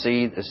 It's to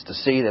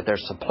see that they're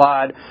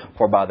supplied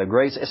for by the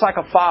grace. It's like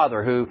a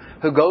father who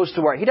goes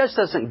to work. He just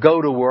doesn't go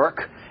to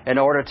work in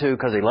order to,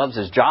 because he loves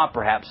his job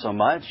perhaps so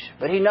much,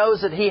 but he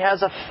knows that he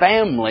has a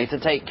family to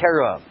take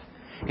care of.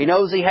 He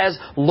knows he has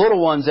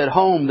little ones at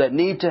home that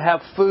need to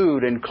have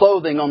food and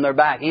clothing on their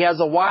back. He has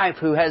a wife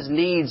who has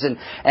needs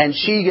and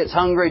she gets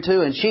hungry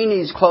too and she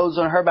needs clothes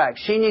on her back.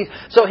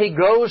 So he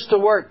goes to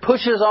work,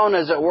 pushes on,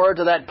 as it were,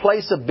 to that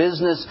place of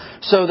business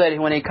so that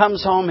when he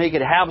comes home he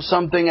could have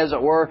something, as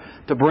it were,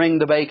 to bring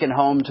the bacon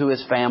home to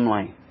his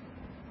family.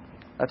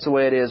 That's the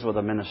way it is with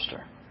a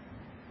minister.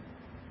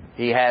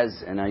 He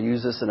has, and I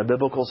use this in a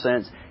biblical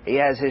sense, he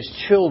has his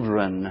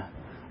children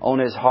on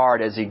his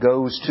heart as he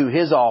goes to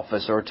his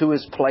office or to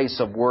his place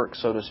of work,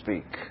 so to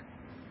speak.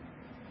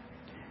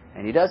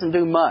 And he doesn't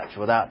do much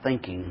without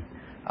thinking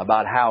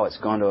about how it's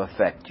going to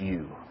affect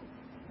you.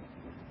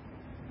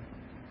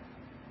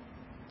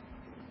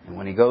 And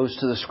when he goes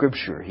to the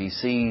Scripture, he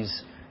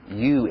sees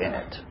you in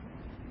it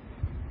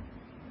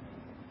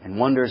and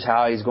wonders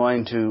how he's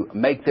going to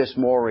make this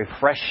more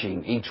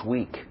refreshing each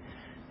week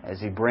as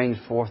he brings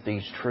forth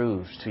these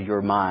truths to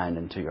your mind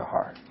and to your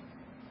heart.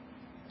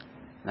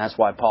 And that's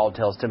why Paul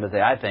tells Timothy,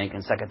 I think,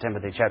 in 2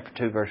 Timothy chapter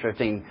 2, verse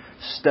 15,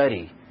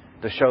 study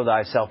to show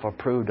thyself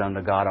approved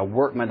unto God, a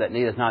workman that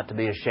needeth not to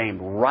be ashamed,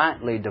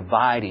 rightly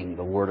dividing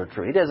the word of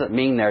truth. He doesn't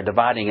mean they're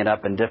dividing it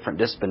up in different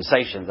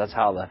dispensations. That's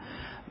how the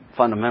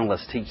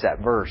fundamentalists teach that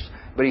verse.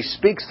 But he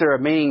speaks there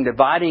of meaning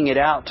dividing it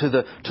out to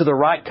the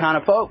right kind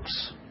of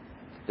folks.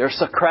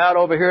 There's a crowd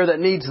over here that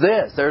needs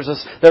this.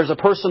 There's a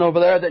person over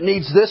there that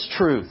needs this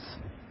truth.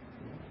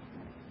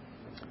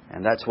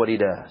 And that's what he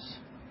does.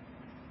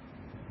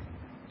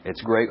 It's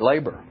great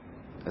labor.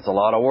 It's a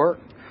lot of work.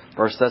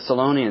 1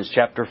 Thessalonians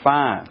chapter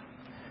 5.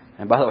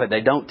 And by the way, they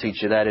don't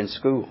teach you that in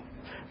school.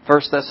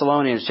 1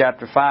 Thessalonians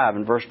chapter 5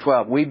 and verse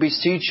 12. We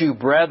beseech you,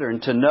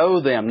 brethren, to know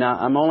them. Now,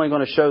 I'm only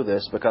going to show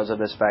this because of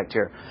this fact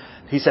here.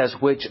 He says,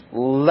 which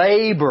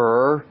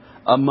labor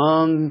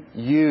among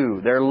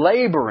you. They're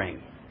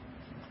laboring.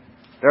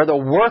 They're the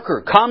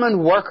worker,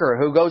 common worker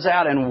who goes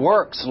out and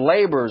works,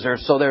 labors.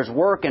 So there's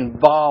work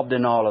involved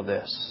in all of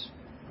this.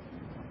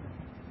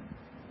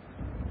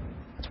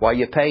 That's why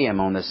you pay him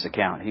on this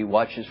account. He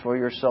watches for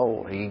your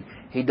soul.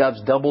 He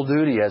does double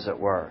duty, as it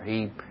were.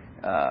 He,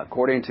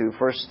 according to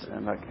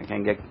I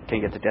can't get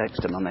the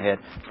text on the head.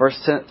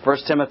 1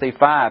 Timothy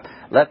 5,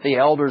 let the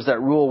elders that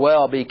rule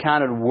well be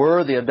counted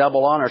worthy of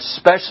double honor,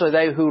 especially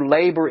they who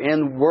labor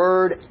in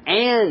word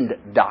and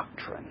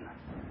doctrine.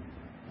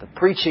 The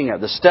preaching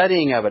of, the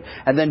studying of it,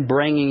 and then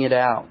bringing it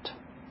out.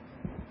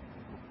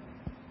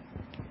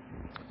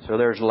 So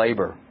there's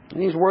labor.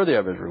 And he's worthy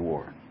of his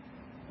reward.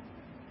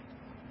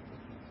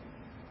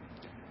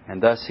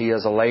 And thus he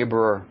is a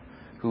laborer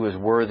who is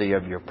worthy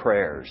of your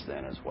prayers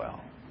then as well.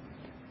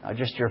 Not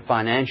just your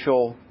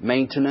financial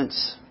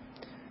maintenance,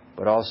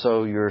 but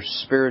also your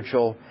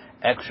spiritual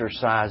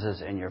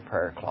exercises in your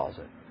prayer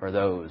closet for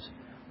those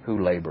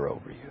who labor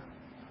over you.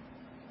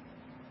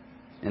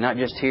 And not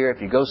just here.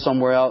 If you go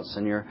somewhere else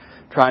and you're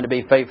trying to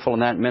be faithful in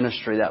that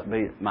ministry, that would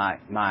be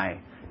my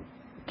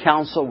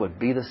counsel would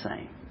be the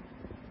same.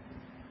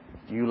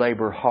 You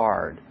labor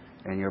hard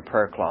in your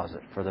prayer closet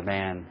for the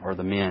man or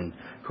the men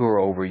who are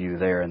over you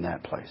there in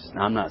that place.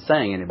 Now, I'm not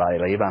saying anybody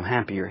leave. I'm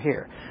happy you're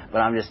here. But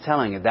I'm just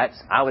telling you,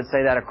 I would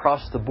say that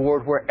across the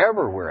board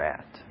wherever we're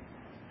at.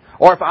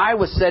 Or if I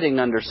was sitting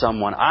under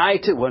someone, I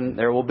too, when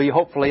there will be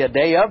hopefully a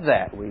day of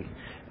that. We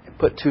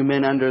put 2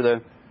 men under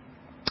the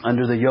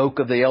yoke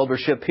of the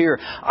eldership here.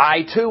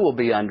 I too will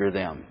be under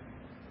them.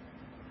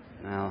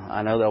 Now,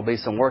 I know there'll be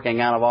some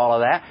working out of all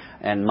of that,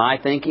 and my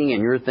thinking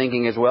and your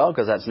thinking as well,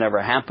 because that's never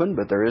happened,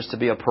 but there is to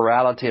be a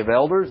plurality of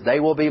elders.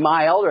 They will be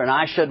my elder, and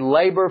I should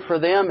labor for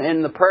them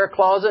in the prayer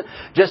closet,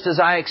 just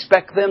as I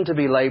expect them to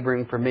be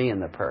laboring for me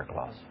in the prayer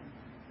closet.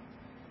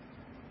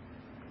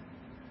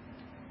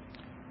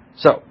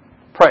 So,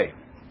 pray.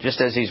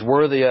 Just as he's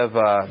worthy of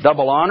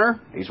double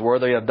honor, he's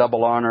worthy of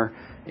double honor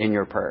in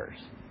your prayers.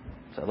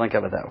 So think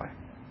of it that way.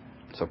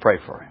 So pray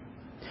for him.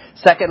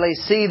 Secondly,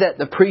 see that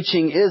the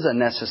preaching is a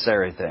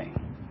necessary thing.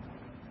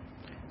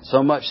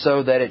 So much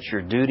so that it's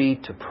your duty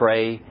to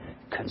pray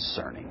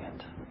concerning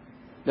it.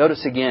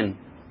 Notice again,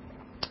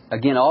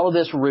 all of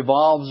this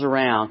revolves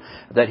around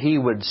that he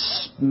would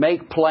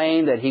make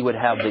plain, that he would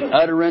have the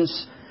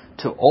utterance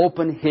to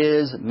open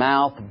his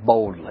mouth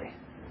boldly.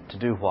 To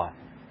do what?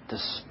 To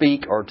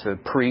speak or to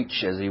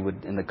preach, as he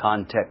would in the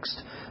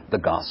context, the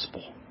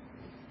gospel.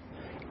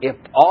 If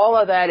all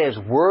of that is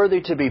worthy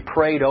to be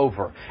prayed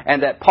over,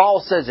 and that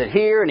Paul says it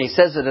here and he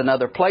says it in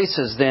other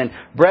places, then,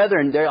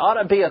 brethren, there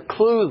ought to be a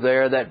clue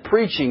there that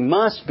preaching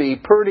must be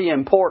pretty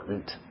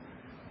important.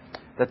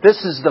 That this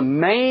is the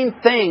main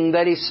thing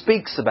that he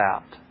speaks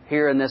about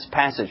here in this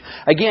passage.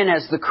 Again,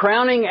 as the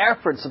crowning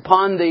efforts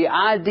upon the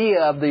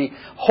idea of the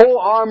whole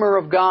armor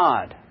of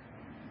God.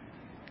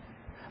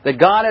 That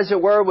God, as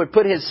it were, would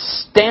put His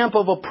stamp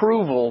of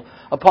approval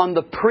upon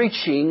the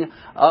preaching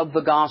of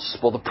the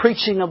gospel, the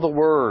preaching of the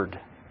Word.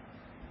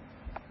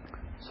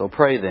 So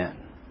pray then.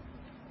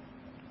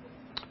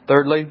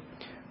 Thirdly,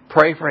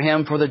 pray for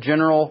him for the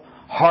general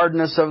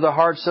hardness of the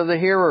hearts of the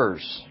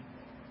hearers.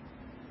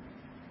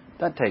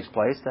 That takes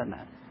place, doesn't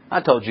it? I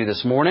told you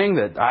this morning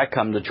that I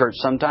come to church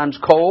sometimes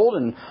cold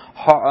and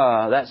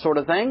that sort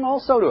of thing.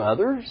 Also to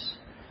others.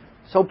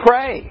 So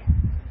pray.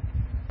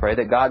 Pray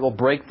that God will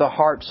break the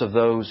hearts of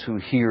those who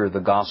hear the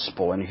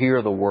gospel and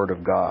hear the Word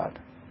of God.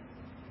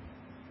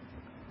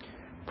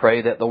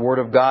 Pray that the Word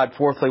of God,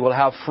 fourthly, will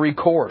have free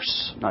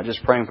course. Not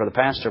just praying for the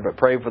pastor, but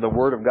pray for the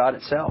Word of God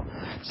itself.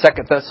 2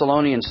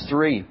 Thessalonians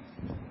 3.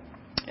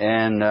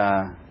 And,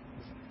 I'm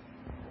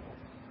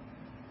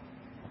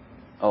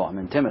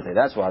in Timothy.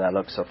 That's why that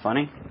looks so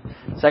funny.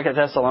 2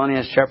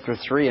 Thessalonians chapter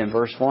 3 and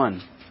verse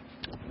 1.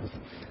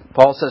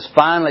 Paul says,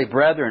 finally,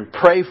 brethren,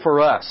 pray for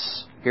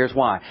us. Here's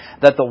why.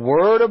 That the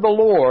word of the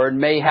Lord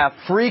may have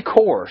free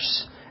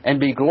course and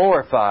be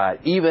glorified,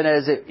 even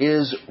as it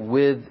is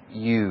with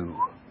you.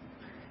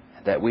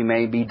 That we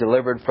may be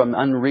delivered from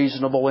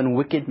unreasonable and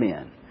wicked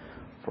men.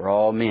 For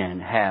all men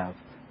have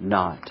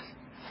not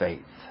faith.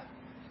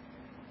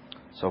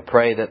 So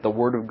pray that the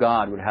Word of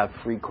God would have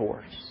free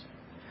course.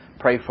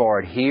 Pray for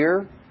it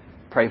here.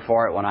 Pray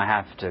for it when I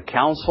have to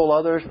counsel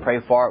others. Pray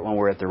for it when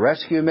we're at the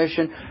rescue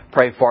mission.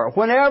 Pray for it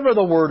whenever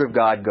the Word of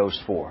God goes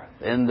forth.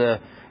 In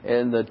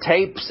the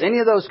tapes, any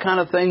of those kind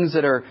of things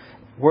that are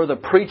where the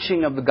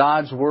preaching of the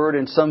God's Word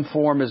in some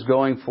form is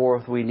going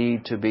forth, we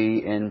need to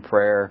be in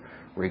prayer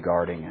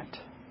regarding it.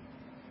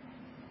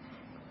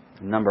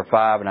 Number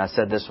 5, and I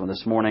said this one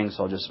this morning,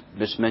 so I'll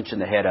just mention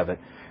the head of it.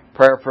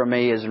 Prayer for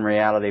me is in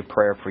reality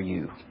prayer for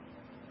you.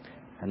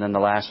 And then the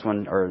last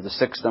one, or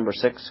number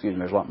 6,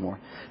 there's a lot more.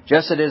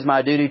 Just as it is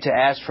my duty to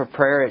ask for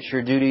prayer, it's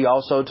your duty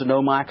also to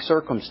know my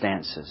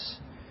circumstances.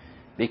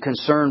 Be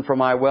concerned for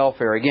my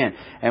welfare. Again,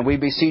 and we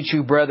beseech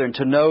you, brethren,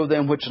 to know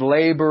them which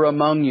labor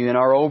among you and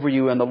are over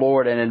you in the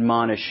Lord and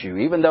admonish you.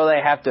 Even though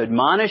they have to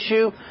admonish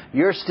you,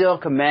 you're still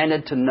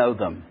commanded to know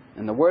them.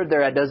 And the word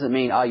there, that doesn't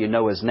mean, you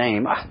know his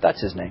name.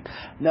 That's his name.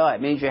 No, it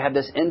means you have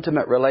this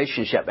intimate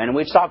relationship. And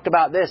we've talked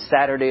about this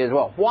Saturday as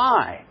well.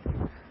 Why?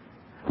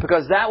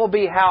 Because that will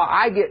be how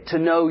I get to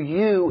know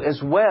you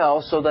as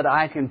well, so that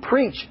I can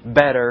preach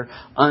better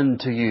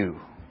unto you.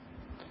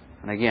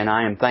 And again,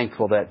 I am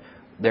thankful that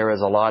there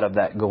is a lot of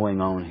that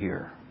going on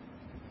here.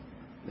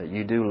 That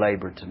you do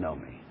labor to know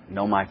me.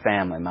 Know my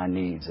family, my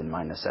needs, and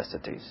my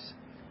necessities.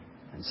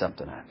 And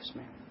something happens to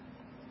me.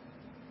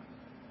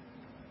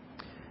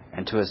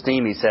 And to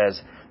esteem, he says,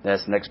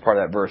 that's the next part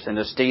of that verse, and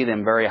to esteem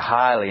them very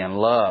highly in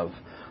love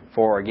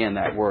for, again,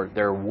 that word,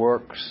 their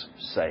work's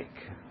sake.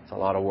 It's a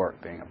lot of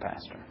work being a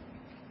pastor.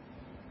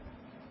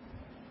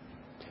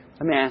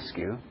 Let me ask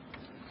you,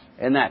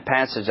 in that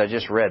passage I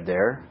just read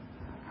there,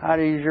 how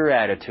does your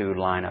attitude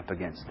line up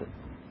against it?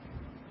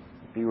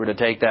 If you were to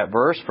take that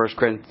verse,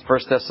 1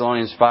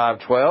 Thessalonians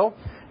 5:12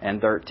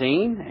 and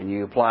 13, and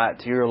you apply it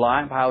to your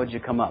life, how would you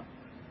come up?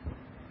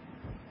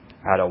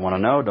 I don't want to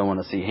know, don't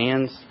want to see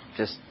hands,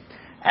 just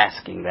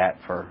asking that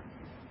for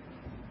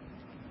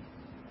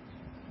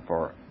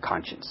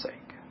conscience sake.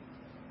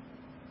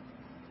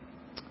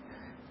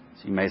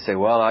 So you may say,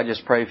 well, I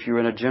just pray for you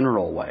in a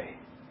general way.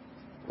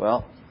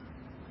 Well,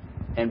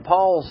 in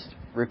Paul's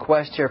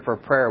request here for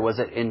prayer, was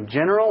it in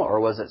general or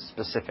was it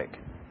specific?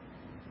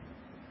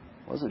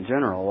 It wasn't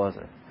general, was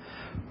it?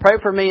 Pray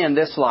for me in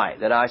this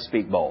light, that I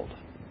speak bold.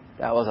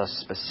 That was a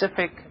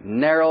specific,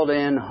 narrowed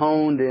in,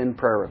 honed in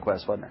prayer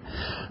request, wasn't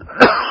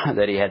it?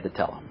 That he had to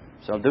tell him.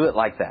 So do it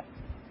like that.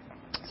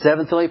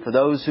 Seventhly, for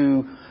those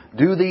who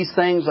do these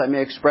things, let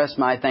me express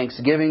my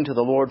thanksgiving to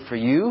the Lord for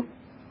you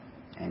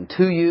and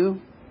to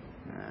you.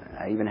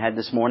 I even had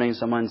this morning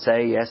someone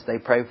say, yes, they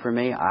pray for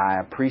me. I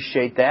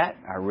appreciate that.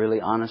 I really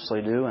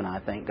honestly do, and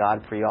I thank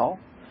God for y'all.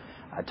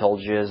 I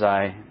told you, as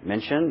I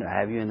mentioned, I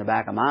have you in the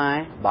back of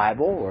my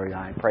Bible where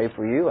I pray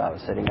for you. I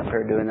was sitting up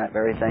here doing that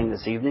very thing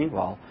this evening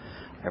while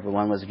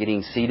everyone was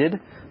getting seated.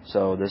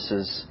 So this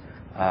is,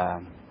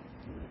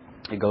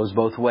 it goes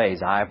both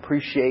ways. I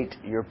appreciate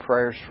your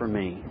prayers for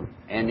me,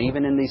 and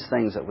even in these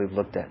things that we've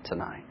looked at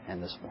tonight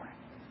and this morning.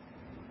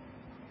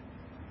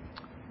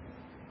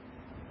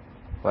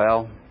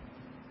 Well,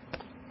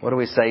 what do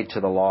we say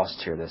to the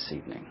lost here this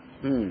evening?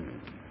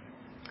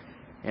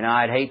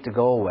 I'd hate to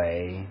go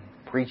away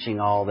preaching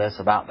all this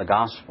about the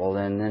gospel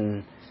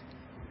and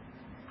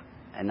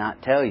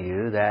not tell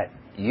you that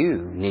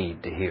you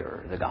need to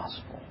hear the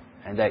gospel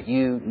and that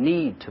you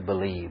need to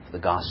believe the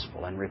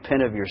gospel and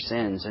repent of your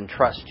sins and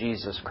trust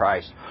Jesus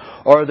Christ,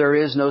 or there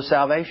is no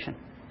salvation.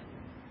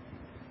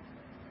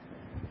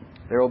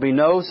 There will be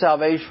no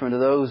salvation to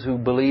those who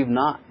believe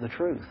not the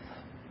truth.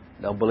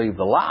 They'll believe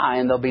the lie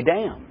and they'll be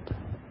damned.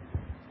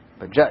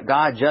 But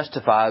God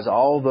justifies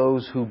all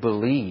those who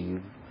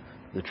believe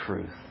the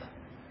truth.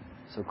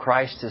 So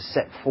Christ is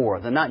set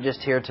forth, and not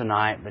just here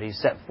tonight, but He's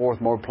set forth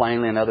more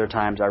plainly, and other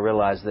times I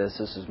realize this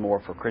is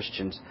more for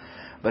Christians.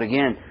 But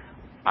again,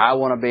 I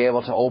want to be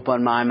able to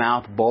open my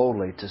mouth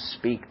boldly to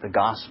speak the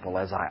gospel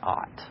as I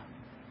ought.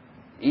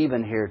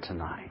 Even here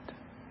tonight.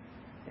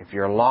 If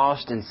you're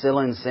lost and still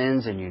in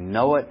sins and you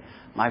know it,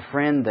 my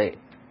friend,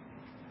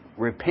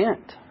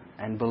 repent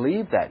and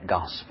believe that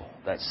gospel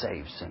that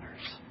saves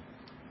sinners.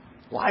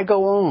 Why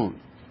go on?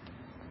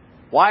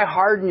 Why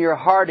harden your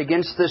heart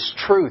against this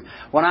truth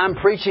when I'm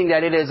preaching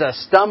that it is a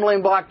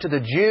stumbling block to the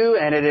Jew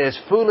and it is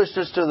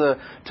foolishness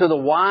to the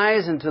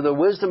wise and to the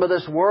wisdom of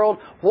this world?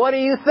 What do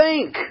you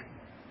think?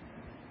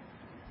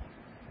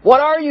 What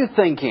are you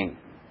thinking?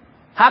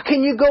 How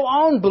can you go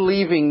on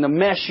believing the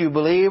mess you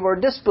believe or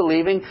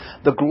disbelieving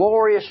the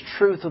glorious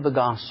truth of the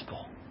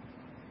gospel?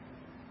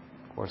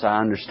 Of course, I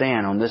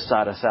understand on this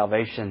side of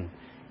salvation,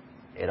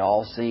 it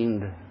all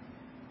seemed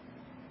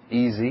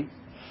easy.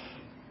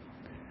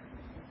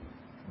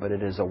 But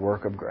it is a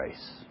work of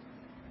grace.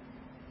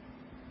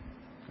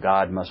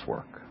 God must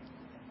work.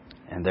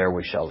 And there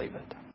we shall leave it.